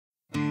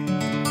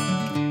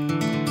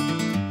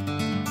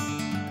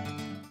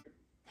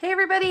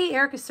everybody,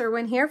 Erica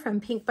Serwin here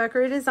from Pink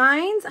Buckaroo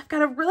Designs. I've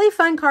got a really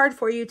fun card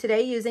for you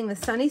today using the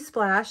Sunny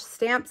Splash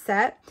stamp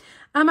set.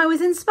 I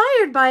was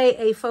inspired by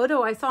a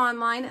photo I saw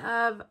online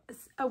of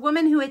a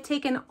woman who had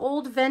taken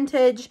old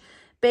vintage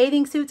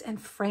bathing suits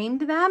and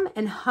framed them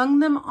and hung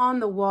them on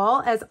the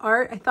wall as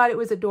art. I thought it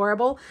was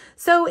adorable.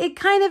 So it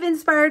kind of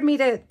inspired me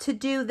to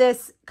do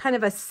this kind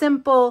of a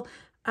simple,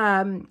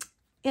 frame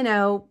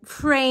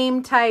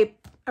type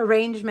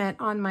arrangement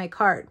on my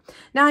card.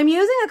 Now I'm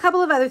using a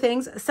couple of other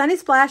things. Sunny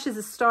Splash is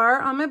a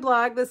star on my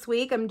blog this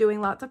week. I'm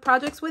doing lots of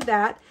projects with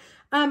that.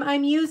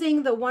 I'm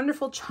using the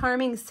wonderful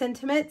Charming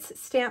Sentiments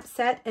stamp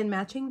set and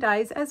matching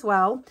dies as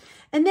well.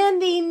 And then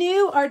the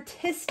new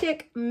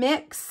Artistic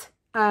Mix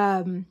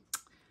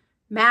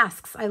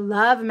masks. I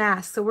love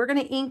masks. So we're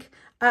going to ink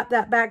up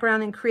that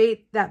background and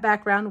create that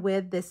background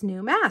with this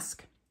new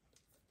mask.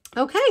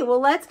 Okay, well,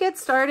 let's get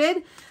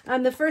started.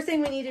 The first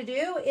thing we need to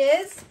do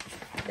is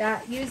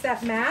use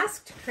that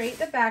mask to create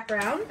the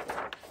background.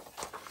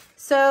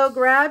 So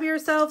grab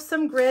yourself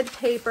some grid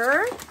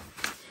paper.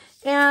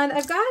 And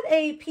I've got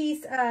a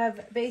piece of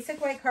basic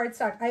white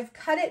cardstock. I've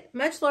cut it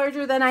much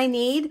larger than I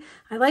need.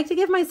 I like to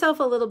give myself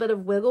a little bit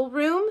of wiggle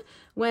room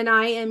when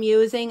I am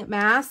using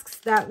masks.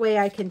 That way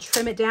I can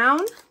trim it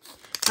down.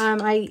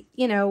 I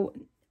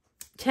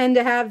tend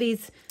to have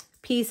these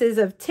pieces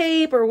of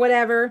tape or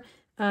whatever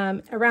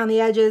around the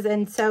edges.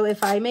 And so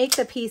if I make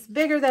the piece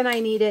bigger than I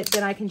need it,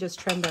 then I can just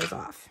trim those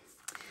off.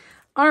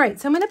 All right,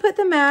 so I'm going to put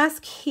the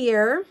mask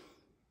here.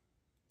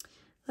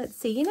 Let's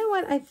see, you know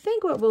what? I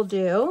think what we'll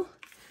do,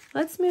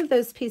 let's move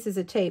those pieces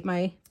of tape.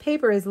 My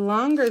paper is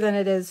longer than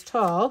it is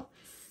tall.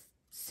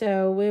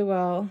 So we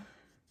will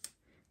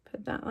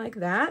put that like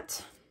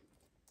that.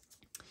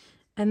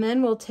 And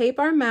then we'll tape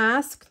our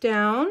mask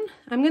down.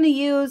 I'm going to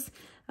use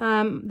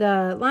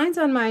the lines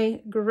on my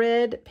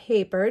grid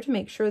paper to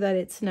make sure that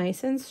it's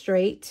nice and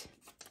straight.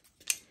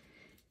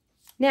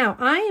 Now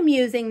I am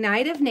using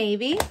Night of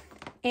Navy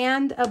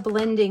and a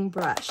blending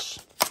brush.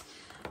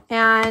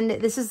 And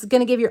this is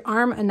going to give your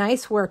arm a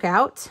nice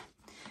workout.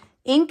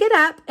 Ink it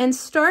up and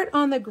start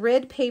on the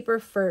grid paper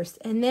first.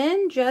 And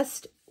then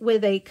just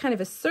with a kind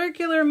of a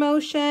circular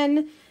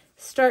motion,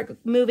 start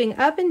moving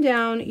up and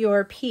down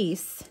your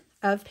piece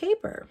of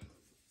paper.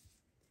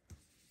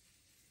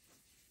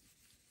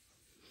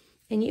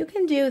 And you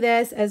can do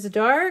this as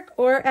dark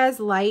or as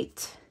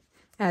light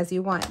as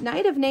you want.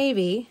 Night of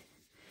Navy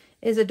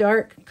is a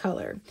dark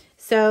color.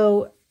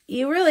 So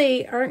you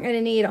really aren't going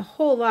to need a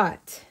whole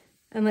lot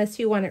unless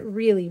you want it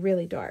really,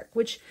 really dark,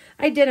 which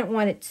I didn't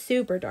want it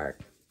super dark.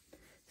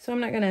 So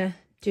I'm not going to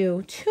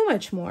do too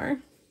much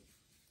more.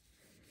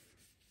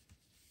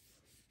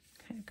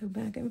 Kind of go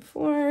back and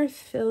forth,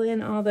 fill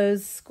in all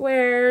those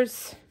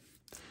squares.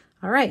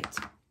 All right.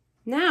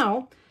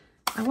 Now,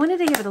 I wanted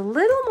to give it a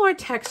little more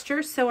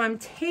texture, so I'm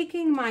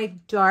taking my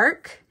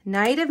dark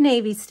Night of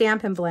Navy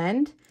Stampin'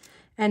 Blend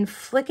and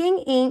flicking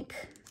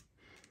ink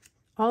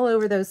all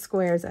over those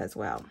squares as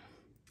well.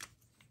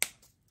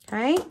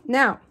 Okay,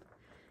 now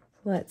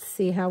let's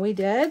see how we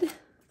did.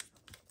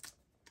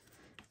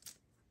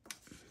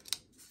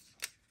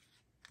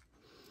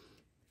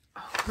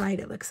 All right,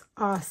 it looks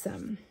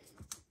awesome.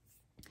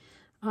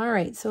 All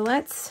right, so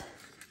let's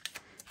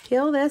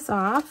peel this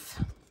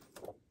off.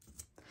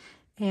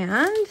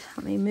 And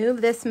let me move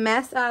this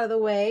mess out of the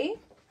way.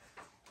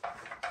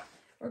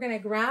 We're going to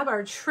grab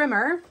our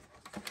trimmer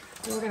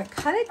and we're going to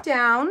cut it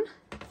down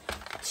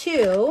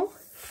to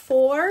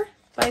 4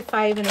 by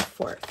 5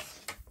 1/4.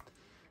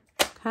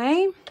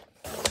 Okay.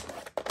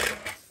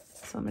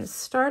 So I'm going to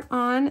start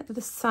on the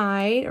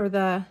side or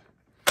the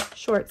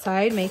short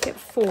side, make it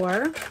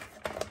 4.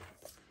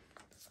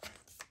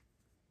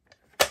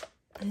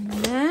 And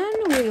then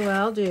we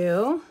will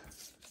do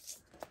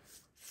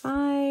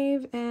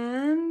 5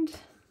 1/4.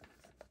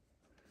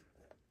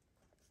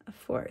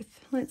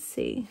 Let's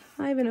see,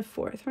 5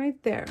 1/4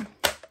 right there.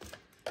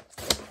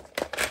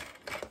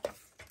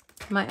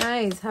 My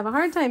eyes have a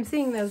hard time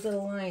seeing those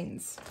little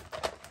lines.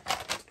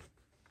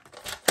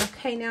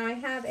 Okay, now I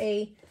have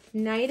a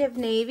Night of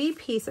Navy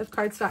piece of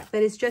cardstock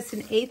that is just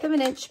 1/8 of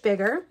an inch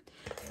bigger.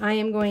 I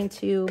am going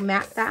to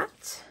mat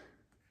that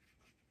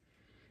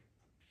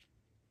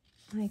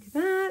like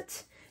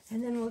that.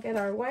 And then we'll get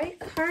our white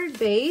card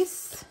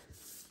base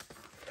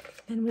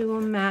and we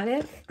will mat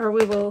it, or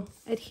we will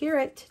adhere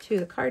it to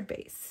the card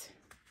base.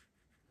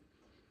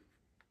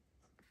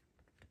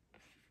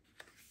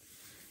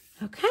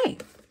 Okay,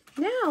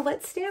 now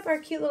let's stamp our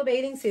cute little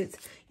bathing suits.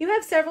 You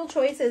have several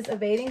choices of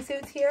bathing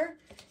suits here.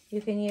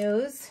 You can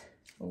use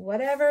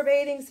whatever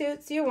bathing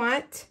suits you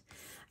want.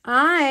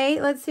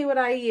 Let's see what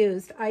I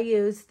used. I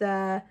used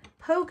the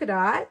polka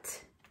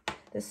dot,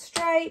 the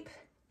stripe,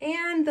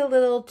 and the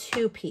little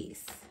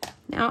 2-piece.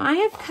 Now I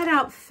have cut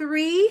out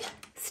 3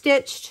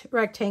 stitched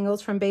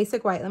rectangles from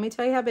Basic White. Let me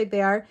tell you how big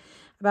they are.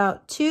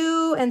 About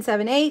 2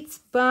 7/8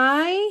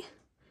 by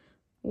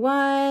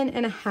 1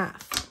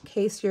 1/2, in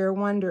case you're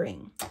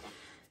wondering.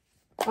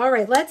 All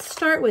right, let's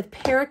start with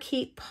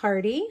Parakeet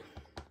Party.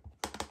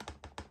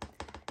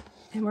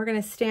 And we're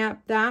going to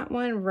stamp that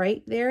one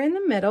right there in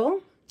the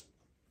middle.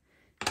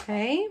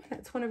 Okay,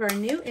 that's one of our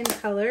new in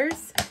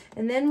colors.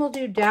 And then we'll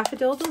do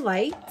Daffodil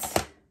Delight.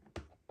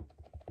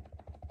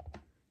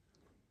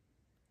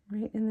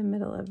 Right in the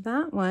middle of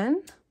that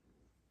one.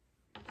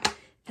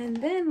 And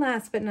then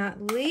last but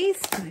not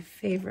least, my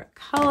favorite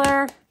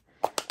color,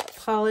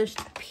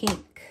 Polished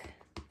Pink.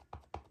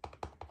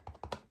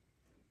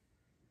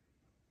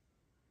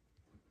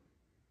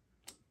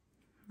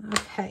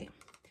 Okay,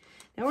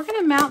 now we're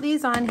going to mount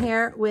these on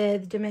here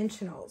with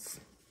dimensionals.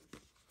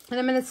 And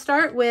I'm going to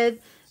start with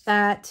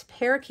that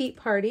Parakeet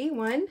Party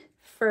one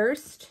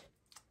first,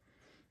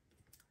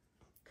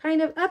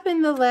 kind of up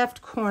in the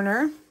left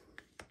corner,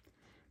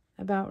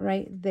 about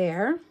right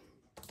there.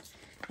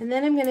 And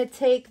then I'm going to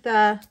take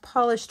the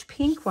Polished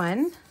Pink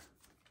one,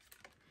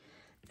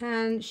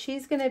 and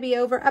she's going to be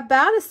over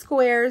about a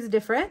square's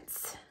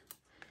difference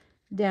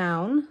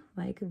down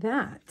like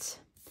that.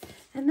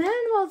 And then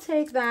we'll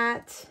take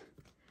that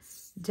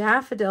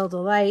Daffodil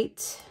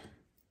Delight,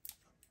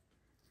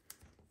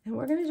 and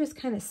we're going to just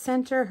kind of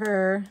center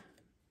her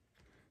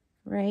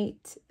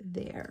right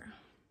there.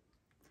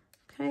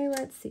 Okay,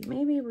 let's see.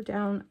 Maybe we're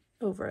down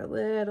over a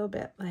little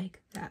bit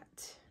like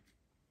that.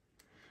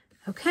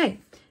 Okay,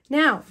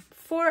 now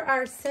for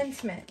our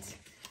sentiment,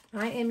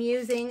 I am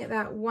using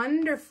that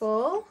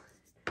wonderful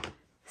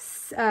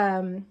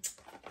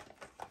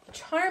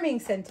Charming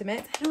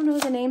Sentiment. I don't know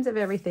the names of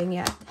everything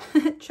yet.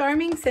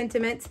 Charming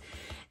Sentiment.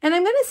 And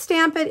I'm going to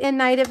stamp it in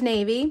Night of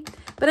Navy,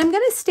 but I'm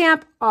going to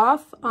stamp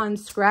off on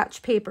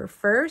scratch paper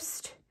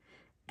first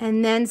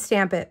and then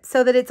stamp it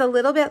so that it's a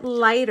little bit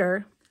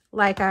lighter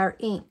like our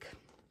ink.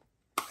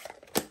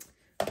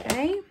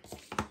 Okay.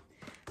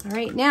 All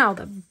right, now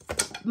the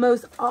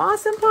most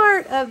awesome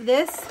part of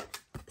this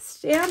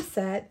stamp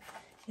set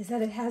is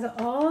that it has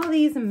all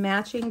these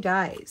matching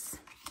dies.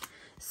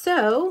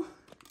 So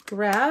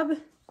grab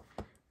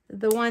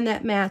the one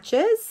that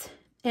matches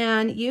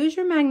and use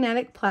your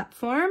magnetic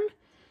platform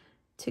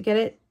to get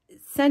it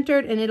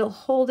centered, and it'll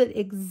hold it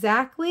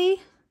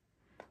exactly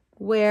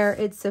where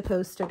it's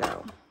supposed to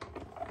go.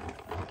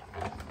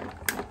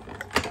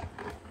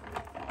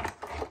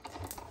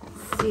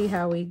 Let's see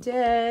how we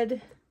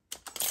did.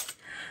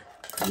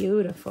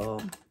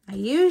 Beautiful. I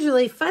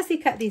usually fussy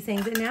cut these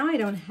things, and now I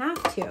don't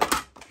have to.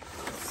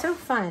 So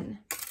fun.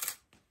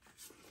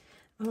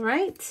 All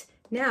right,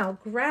 now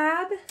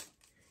grab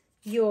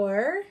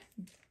your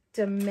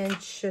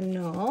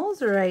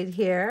dimensionals right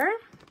here.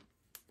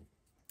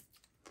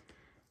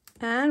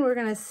 And we're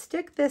going to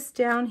stick this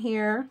down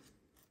here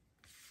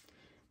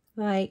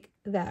like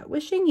that.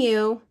 Wishing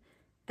you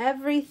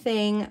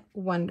everything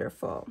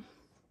wonderful.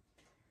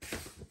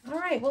 All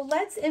right, well,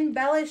 let's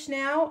embellish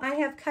now. I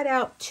have cut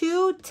out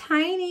 2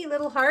 tiny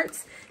little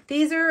hearts.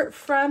 These are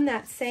from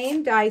that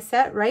same die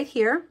set right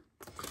here.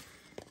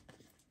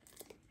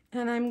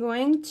 And I'm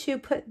going to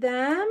put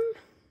them, I'm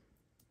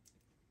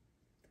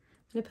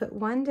going to put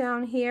one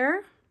down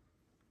here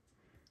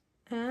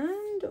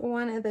and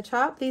one at the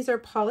top. These are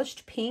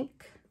Polished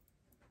Pink.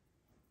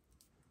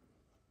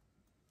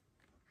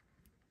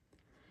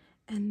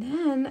 And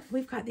then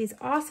we've got these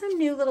awesome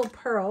new little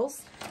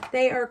pearls.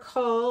 They are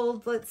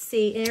called, let's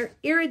see,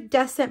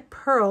 Iridescent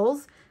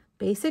Pearls,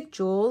 Basic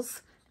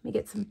Jewels. Let me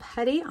get some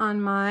putty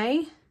on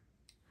my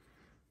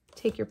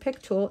take your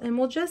pick tool, and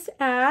we'll just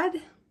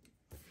add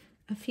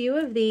a few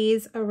of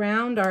these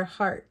around our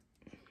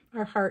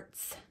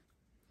hearts.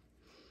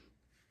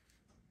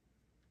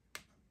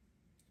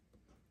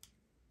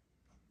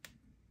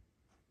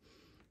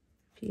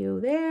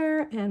 Few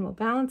there, and we'll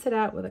balance it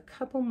out with a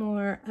couple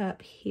more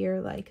up here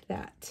like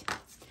that.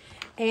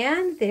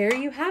 And there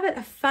you have it,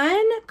 a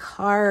fun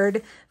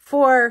card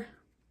for,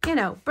 you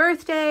know,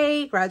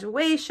 birthday,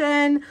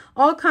 graduation,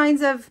 all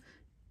kinds of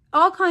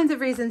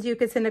reasons you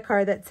could send a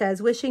card that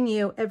says wishing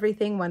you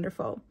everything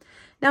wonderful.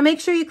 Now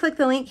make sure you click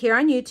the link here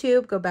on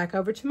YouTube, go back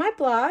over to my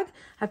blog.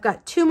 I've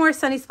got 2 more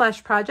Sunny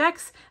Splash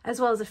projects, as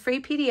well as a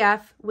free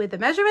PDF with the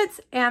measurements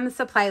and the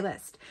supply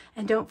list.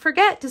 And don't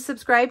forget to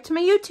subscribe to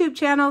my YouTube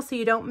channel so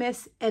you don't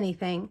miss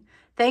anything.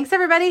 Thanks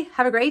everybody,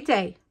 have a great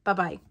day.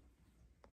 Bye-bye.